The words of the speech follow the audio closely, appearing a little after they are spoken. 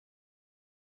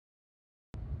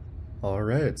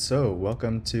Alright, so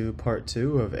welcome to part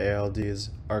 2 of ALD's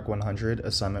ARC 100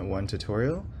 Assignment 1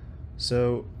 tutorial.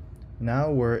 So now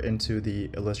we're into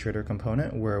the Illustrator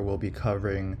component where we'll be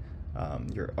covering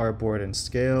your artboard and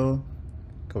scale,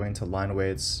 going to line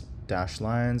weights, dashed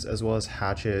lines, as well as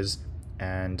hatches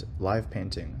and live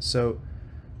painting. So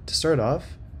to start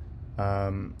off,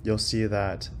 you'll see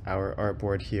that our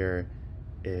artboard here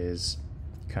is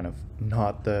kind of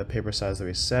not the paper size that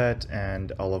we set,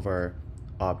 and all of our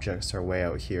objects are way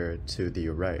out here to the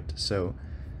right. So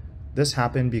this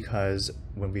happened because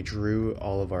when we drew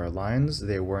all of our lines,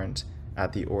 they weren't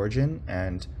at the origin,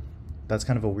 and that's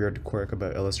kind of a weird quirk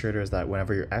about Illustrator, is that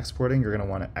whenever you're exporting, you're going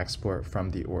to want to export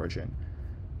from the origin.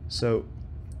 So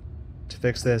to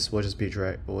fix this, we'll just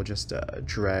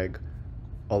drag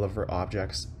all of our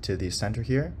objects to the center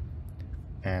here,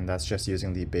 and that's just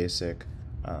using the basic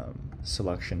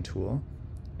selection tool.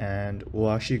 And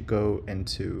we'll actually go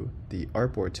into the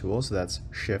Artboard tool, so that's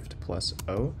Shift plus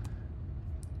O,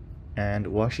 and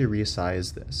we'll actually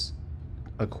resize this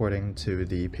according to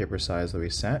the paper size that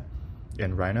we set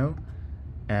in Rhino.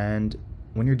 And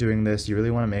when you're doing this, you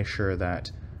really want to make sure that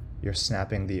you're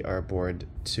snapping the artboard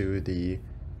to the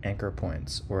anchor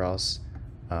points, or else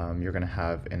you're going to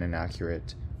have an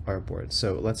inaccurate artboard.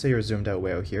 So let's say you're zoomed out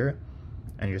way out here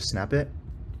and you snap it.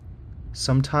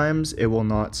 Sometimes it will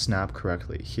not snap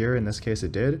correctly. Here in this case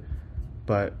it did,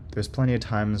 but there's plenty of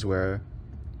times where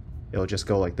it'll just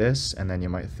go like this, and then you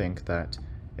might think that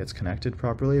it's connected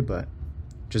properly, but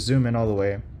just zoom in all the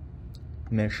way,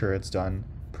 make sure it's done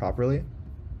properly.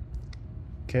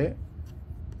 Okay,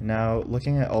 now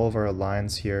looking at all of our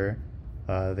lines here,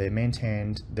 they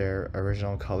maintained their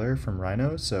original color from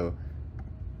Rhino, so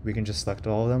we can just select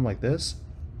all of them like this,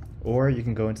 or you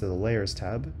can go into the Layers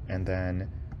tab and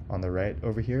then on the right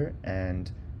over here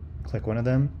and click one of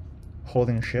them,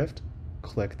 holding Shift,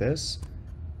 click this,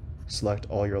 select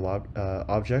all your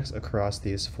objects across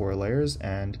these 4 layers,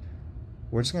 and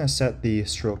we're just going to set the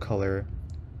stroke color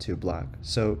to black.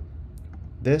 So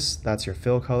that's your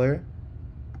fill color,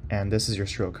 and this is your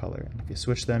stroke color. And if you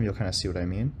switch them, you'll kind of see what I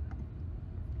mean.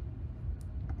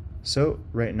 So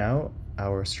right now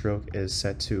our stroke is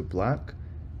set to black,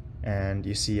 and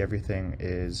you see everything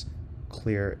is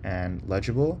clear and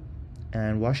legible,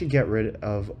 and we'll actually get rid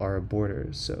of our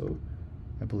borders. So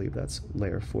I believe that's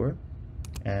layer 4,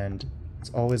 and it's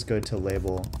always good to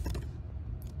label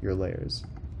your layers.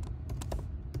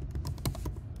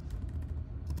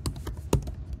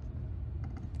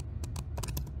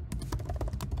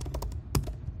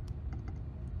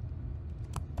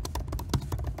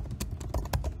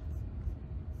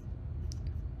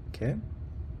 Okay,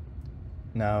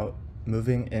 now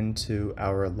moving into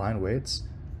our line weights,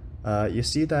 you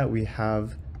see that we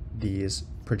have these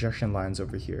projection lines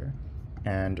over here,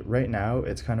 and right now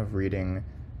it's kind of reading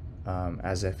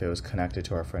as if it was connected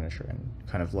to our furniture, and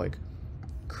kind of like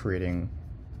creating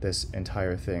this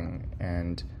entire thing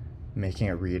and making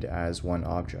it read as one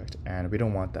object, and we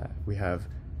don't want that. We have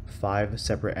 5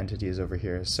 separate entities over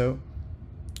here, so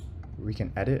we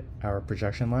can edit our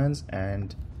projection lines,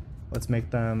 and let's make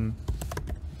them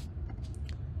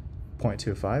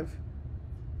 0.25,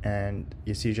 and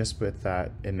you see just with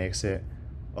that it makes it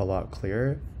a lot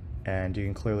clearer, and you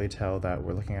can clearly tell that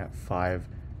we're looking at 5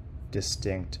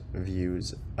 distinct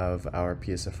views of our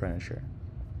piece of furniture.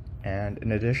 And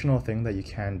an additional thing that you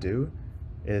can do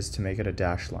is to make it a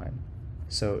dashed line.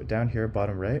 So down here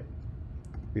bottom right,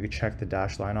 we could check the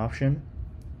dashed line option,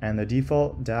 and the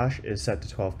default dash is set to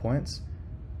 12 points,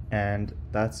 and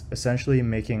that's essentially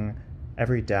making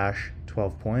every dash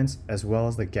 12 points as well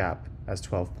as the gap as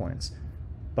 12 points.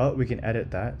 But we can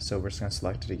edit that, so we're just going to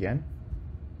select it again.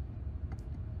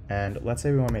 And let's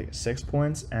say we want to make 6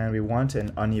 points and we want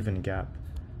an uneven gap.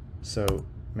 So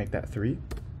make that 3.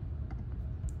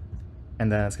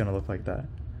 And then it's going to look like that.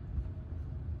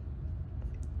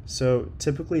 So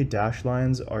typically dash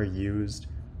lines are used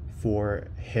for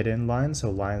hidden lines, so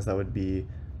lines that would be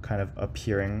kind of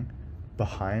appearing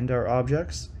behind our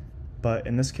objects. But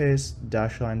in this case,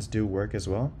 dash lines do work as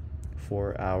well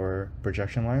for our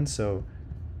projection lines, so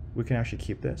we can actually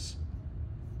keep this.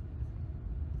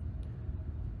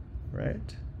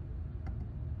 Right.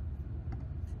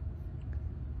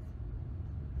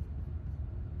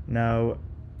 Now,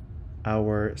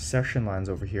 our section lines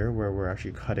over here, where we're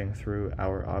actually cutting through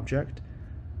our object,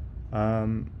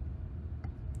 one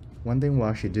thing we'll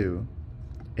actually do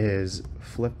is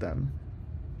flip them.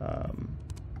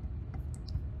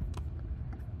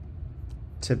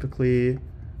 Typically,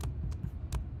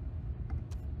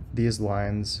 these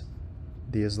lines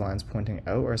pointing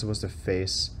out are supposed to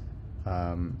face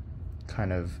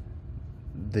kind of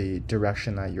the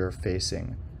direction that you're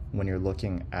facing when you're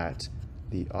looking at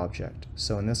the object.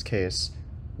 So in this case,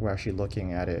 we're actually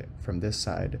looking at it from this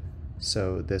side,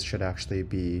 so this should actually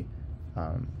be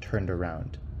turned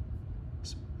around.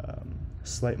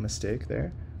 Slight mistake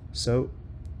there. So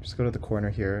just go to the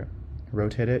corner here,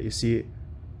 rotate it. You see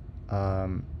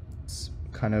it's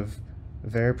kind of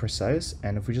very precise,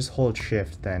 and if we just hold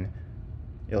shift, then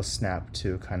it'll snap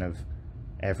to kind of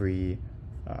every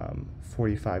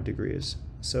 45 degrees.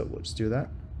 So we'll just do that.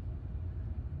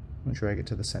 We'll drag it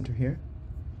to the center here.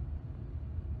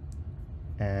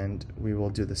 And we will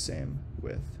do the same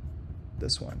with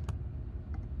this one.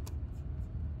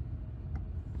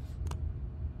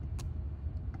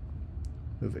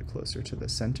 Move it closer to the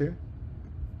center.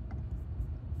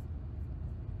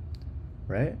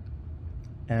 Right?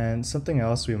 And something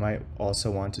else we might also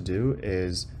want to do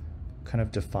is kind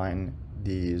of define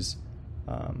these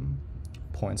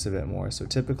points a bit more. So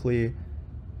typically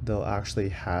they'll actually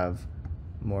have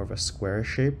more of a square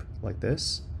shape like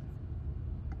this,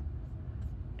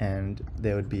 and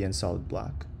they would be in solid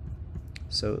black.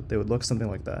 So they would look something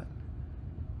like that.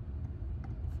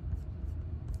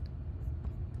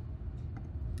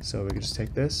 So we could just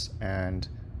take this and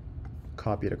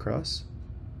copy it across.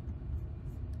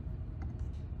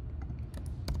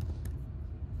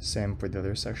 Same for the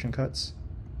other section cuts.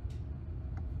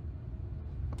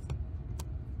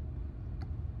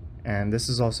 And this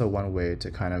is also one way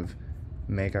to kind of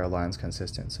make our lines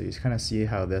consistent. So you kind of see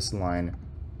how this line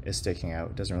is sticking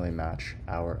out. It doesn't really match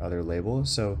our other label.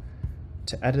 So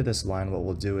to edit this line, what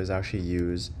we'll do is actually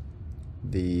use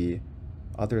the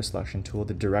other selection tool,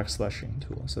 the direct selection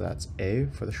tool. So that's A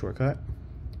for the shortcut.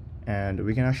 And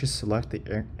we can actually select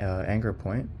the anchor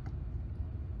point,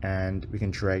 and we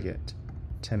can drag it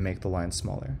to make the line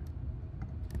smaller.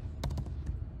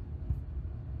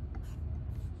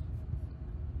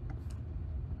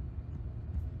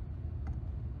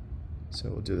 So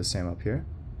we'll do the same up here,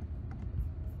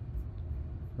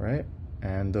 right?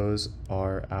 And those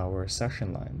are our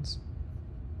section lines.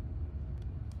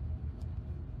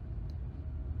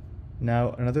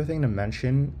 Now, another thing to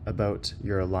mention about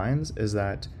your lines is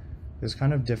that there's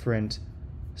kind of different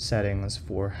settings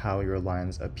for how your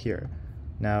lines appear.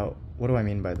 Now, what do I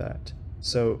mean by that?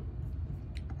 So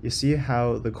you see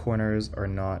how the corners are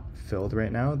not filled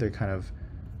right now? They kind of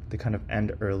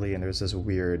end early, and there's this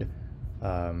weird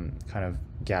kind of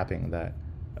gapping that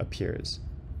appears.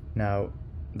 Now,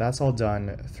 that's all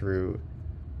done through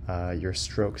your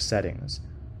stroke settings.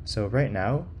 So right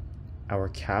now, our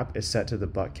cap is set to the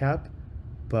butt cap,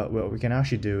 but what we can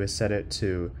actually do is set it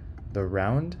to the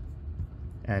round,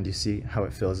 and you see how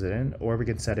it fills it in, or we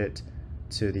can set it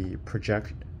to the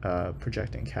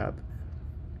projecting cap.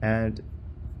 And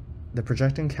the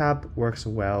projecting cap works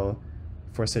well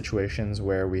for situations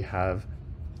where we have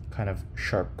kind of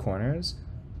sharp corners,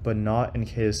 but not in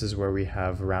cases where we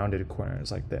have rounded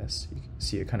corners like this. You can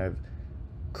see it kind of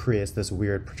creates this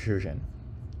weird protrusion.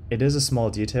 It is a small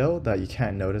detail that you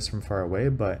can't notice from far away,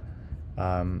 but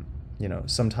you know,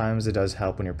 sometimes it does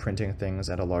help when you're printing things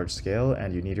at a large scale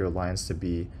and you need your lines to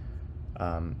be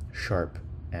sharp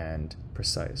and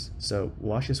precise. So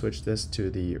we'll actually switch this to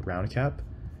the round cap,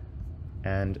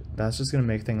 and that's just going to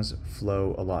make things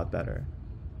flow a lot better.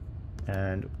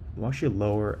 And we'll actually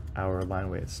lower our line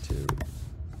weights to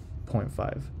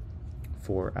 0.5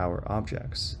 for our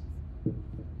objects.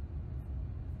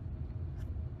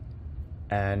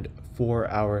 And for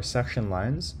our section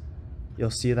lines, you'll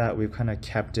see that we've kind of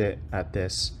kept it at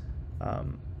this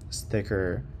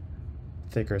thicker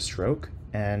stroke,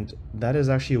 and that is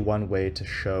actually one way to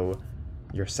show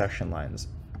your section lines.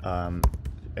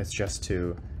 It's just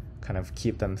to kind of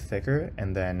keep them thicker,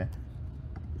 and then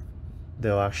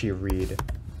they'll actually read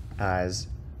as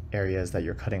areas that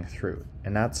you're cutting through.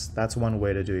 And that's one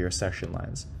way to do your section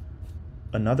lines.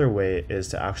 Another way is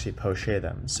to actually poche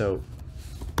them. So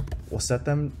we'll set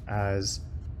them as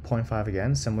 0.5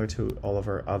 again, similar to all of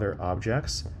our other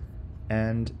objects.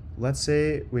 And let's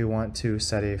say we want to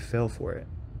set a fill for it.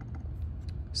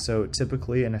 So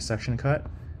typically in a section cut,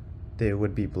 they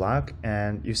would be black,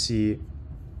 and you see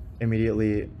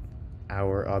immediately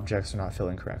our objects are not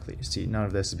filling correctly. You see none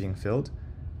of this is being filled.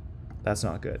 That's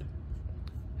not good.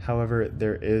 However,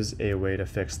 there is a way to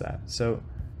fix that. So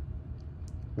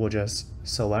we'll just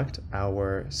select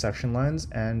our section lines,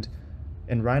 and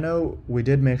in Rhino, we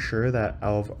did make sure that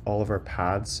all of our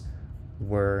paths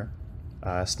were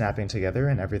snapping together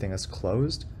and everything is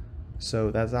closed.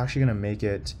 So that's actually going to make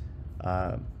it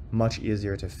much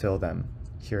easier to fill them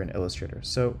here in Illustrator.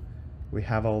 So we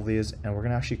have all of these, and we're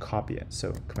going to actually copy it.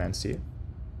 So Command C,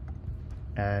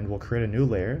 and we'll create a new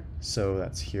layer. So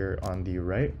that's here on the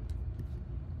right.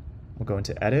 We'll go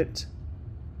into Edit,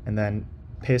 and then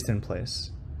paste in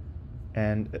place.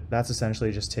 And that's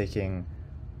essentially just taking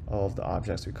all of the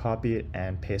objects we copied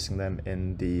and pasting them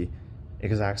in the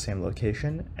exact same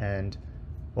location. And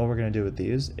what we're going to do with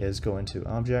these is go into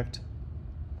Object,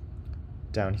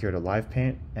 down here to Live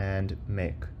Paint, and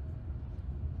Make.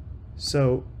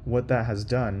 So what that has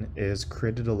done is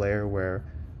created a layer where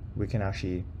we can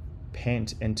actually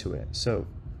paint into it. So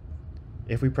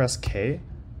if we press K,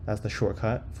 that's the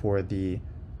shortcut for the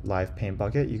Live Paint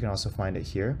bucket. You can also find it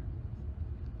here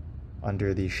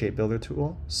under the Shape Builder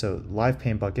tool. So Live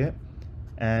Paint bucket,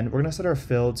 and we're going to set our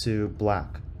fill to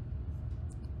black.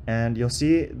 And you'll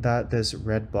see that this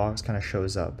red box kind of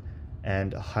shows up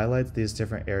and highlights these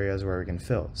different areas where we can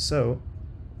fill. So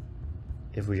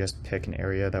if we just pick an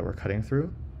area that we're cutting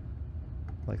through,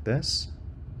 like this,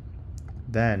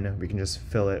 then we can just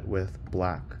fill it with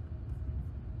black.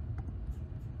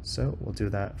 So we'll do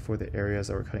that for the areas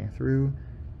that we're cutting through,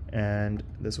 and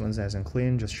this one's nice and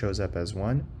clean, just shows up as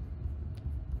 1,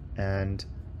 and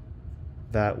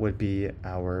that would be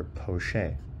our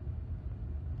poche.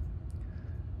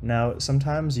 Now,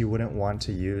 sometimes you wouldn't want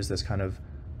to use this kind of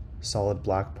solid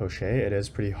black poche. It is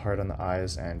pretty hard on the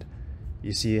eyes, and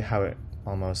you see how it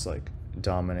almost like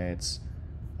dominates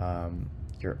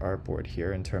your artboard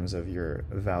here in terms of your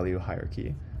value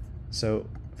hierarchy. So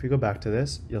if we go back to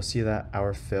this, you'll see that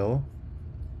our fill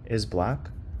is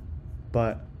black,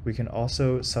 but we can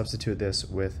also substitute this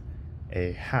with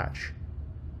a hatch.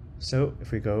 So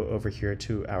if we go over here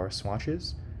to our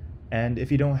swatches, and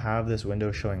if you don't have this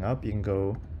window showing up, you can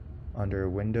go under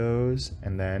Windows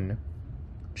and then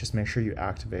just make sure you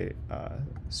activate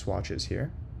swatches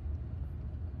here.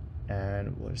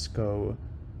 And we'll just go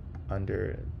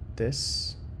under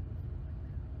this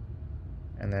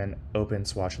and then open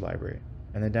swatch library.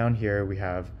 And then down here we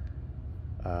have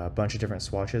a bunch of different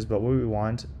swatches, but what we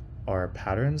want are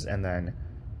patterns, and then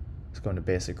let's go into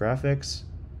basic graphics,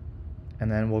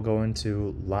 and then we'll go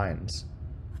into lines.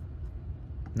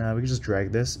 Now we can just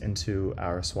drag this into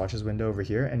our swatches window over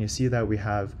here, and you see that we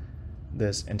have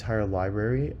this entire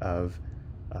library of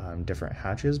different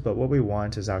hatches, but what we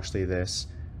want is actually this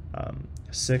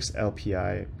 6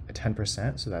 LPI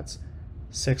 10%, so that's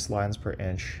 6 lines per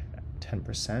inch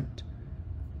 10%,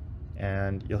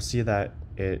 and you'll see that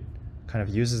it kind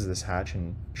of uses this hatch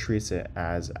and treats it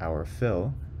as our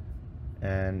fill,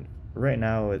 and right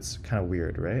now it's kind of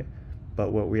weird, right?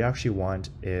 But what we actually want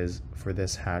is for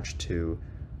this hatch to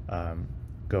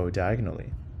go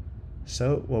diagonally.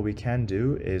 So what we can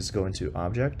do is go into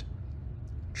Object,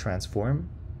 Transform,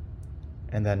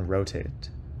 and then Rotate.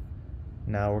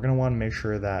 Now we're going to want to make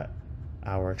sure that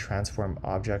our Transform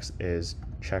Objects is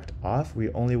checked off. We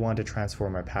only want to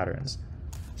transform our patterns.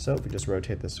 So if we just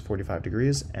rotate this 45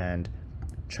 degrees and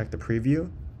check the preview,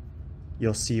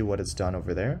 you'll see what it's done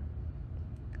over there.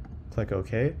 Click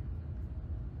OK.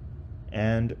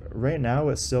 And right now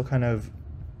it's still kind of,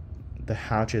 the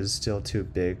hatch is still too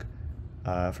big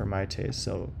for my taste.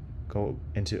 So go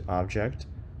into Object,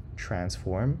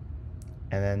 Transform,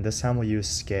 and then this time we'll use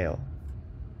Scale.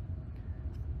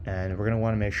 And we're going to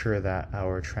want to make sure that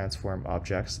our Transform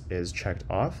Objects is checked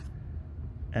off.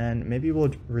 And maybe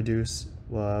we'll reduce,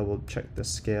 we'll check the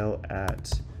scale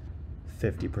at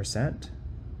 50%.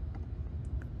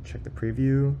 Check the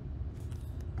preview.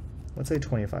 Let's say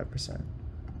 25%.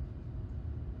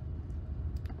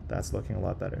 That's looking a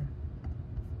lot better.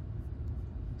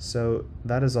 So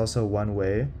that is also one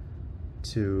way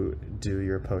to do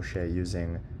your poche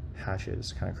using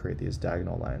hatches, kind of create these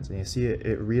diagonal lines. And you see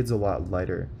it reads a lot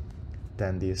lighter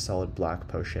than the solid black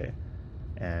poche,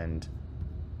 and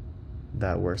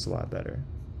that works a lot better.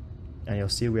 And you'll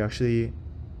see we actually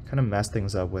kind of mess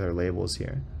things up with our labels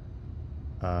here.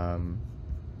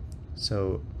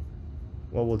 So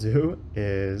what we'll do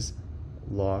is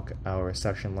lock our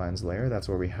section lines layer. That's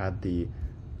where we had the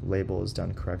labels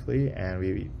done correctly, and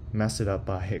we messed it up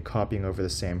by copying over the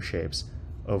same shapes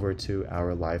over to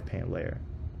our live paint layer.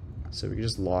 So we can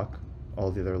just lock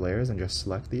all the other layers and just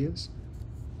select these.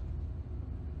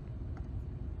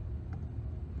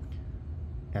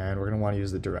 And we're going to want to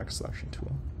use the direct selection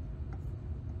tool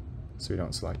so we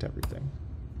don't select everything.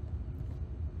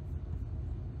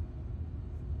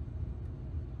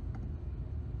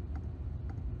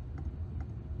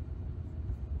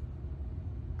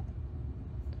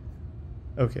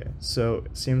 Okay, so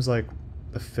it seems like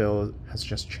the fill has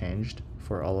just changed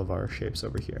for all of our shapes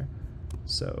over here.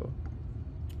 So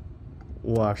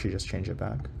we'll actually just change it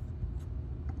back.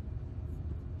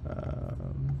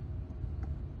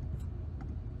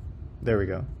 There we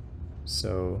go.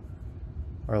 So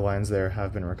our lines there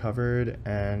have been recovered,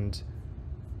 and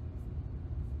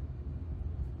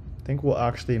I think we'll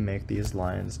actually make these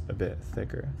lines a bit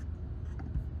thicker.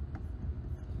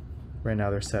 Right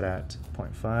now they're set at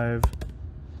 0.5.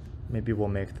 Maybe we'll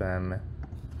make them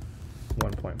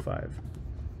 1.5.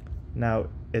 Now,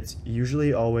 it's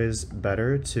usually always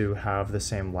better to have the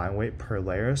same line weight per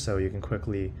layer, so you can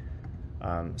quickly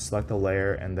select the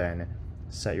layer and then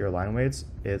set your line weights.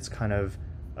 It's kind of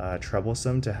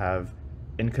troublesome to have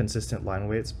inconsistent line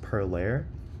weights per layer,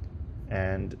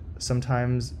 and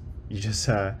sometimes you just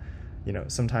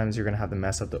sometimes you're gonna have to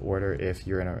mess up the order if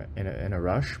you're in a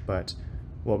rush. But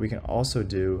what we can also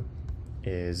do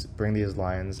is bring these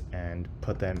lines and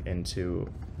put them into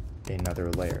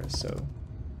another layer. So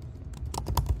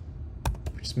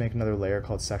just make another layer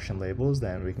called section labels,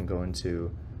 then we can go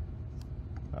into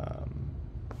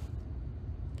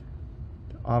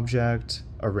object,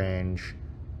 arrange,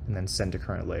 and then send to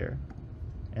current layer.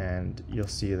 And you'll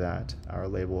see that our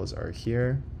labels are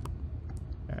here,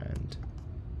 and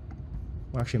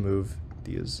we'll actually move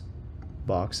these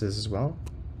boxes as well,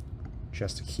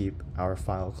 just to keep our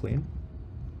file clean.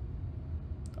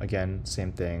 Again,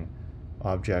 same thing,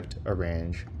 object,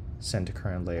 arrange, send to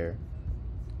current layer,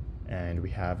 and we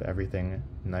have everything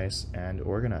nice and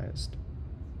organized.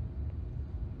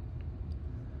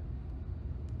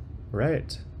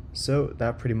 Right, so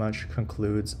that pretty much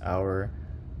concludes our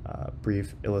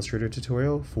brief Illustrator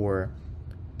tutorial for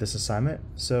this assignment.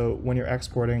 So when you're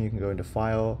exporting, you can go into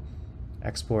File,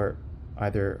 Export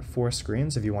either 4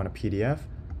 screens if you want a PDF,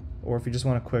 or if you just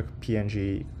want a quick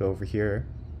PNG, you can go over here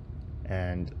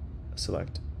and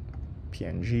select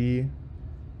PNG,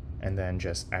 and then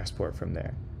just export from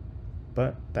there.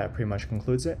 But that pretty much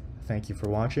concludes it. Thank you for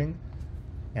watching,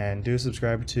 and do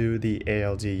subscribe to the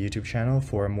ALD YouTube channel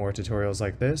for more tutorials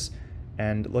like this,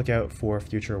 and look out for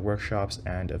future workshops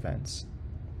and events.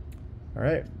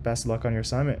 Alright, best of luck on your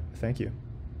assignment. Thank you.